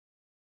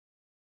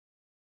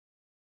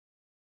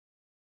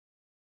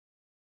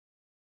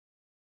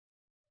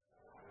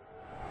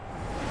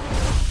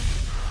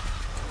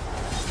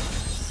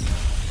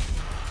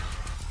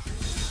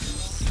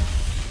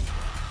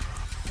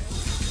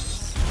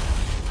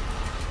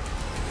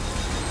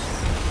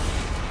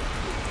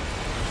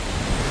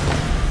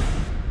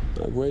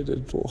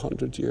waited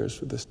 400 years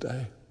for this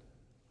day.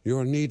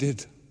 You're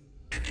needed.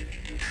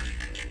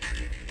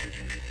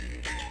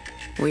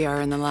 We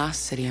are in the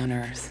last city on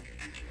Earth.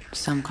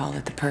 Some call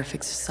it the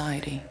perfect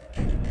society,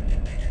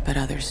 but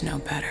others know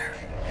better.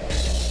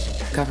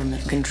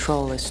 Government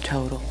control is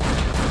total.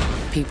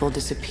 People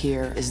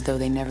disappear as though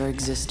they never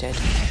existed.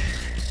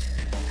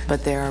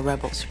 But there are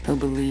rebels who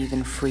believe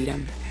in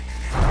freedom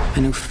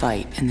and who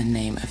fight in the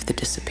name of the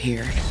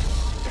disappeared.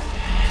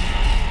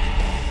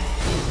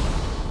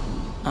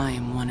 I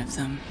am one of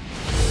them.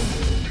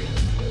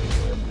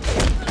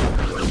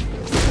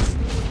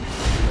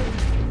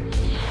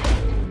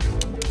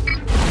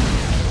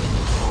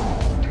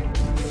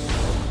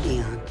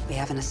 Aeon, we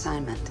have an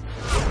assignment.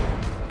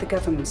 The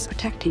government's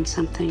protecting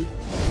something.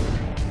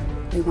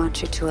 We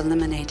want you to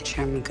eliminate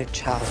Chairman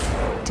Goodchild.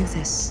 Do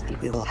this, and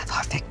we will have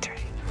our victory.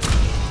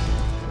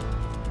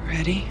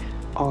 Ready?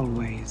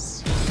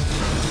 Always.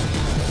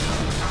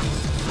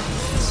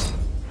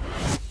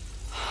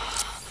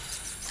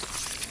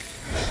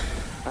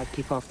 I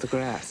keep off the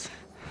grass.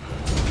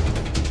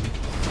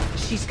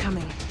 She's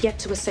coming. Get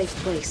to a safe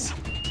place.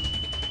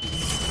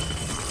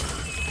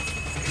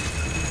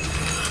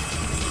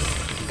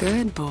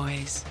 Good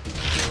boys.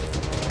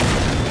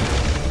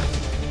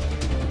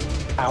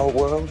 Our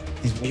world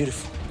is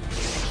beautiful,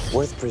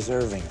 worth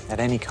preserving at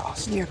any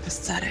cost. You're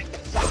pathetic.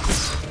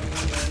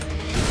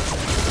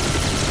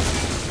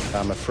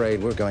 I'm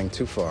afraid we're going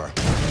too far.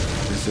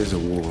 This is a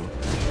war,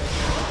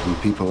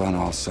 and people on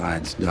all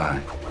sides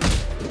die.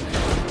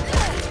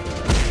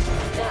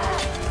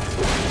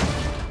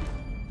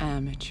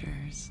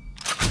 Amateurs.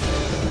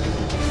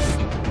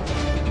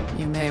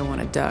 You may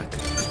want to duck.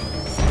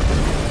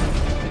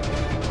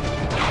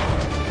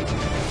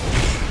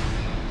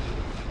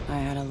 I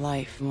had a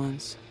life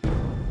once.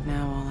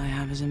 Now all I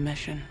have is a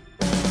mission.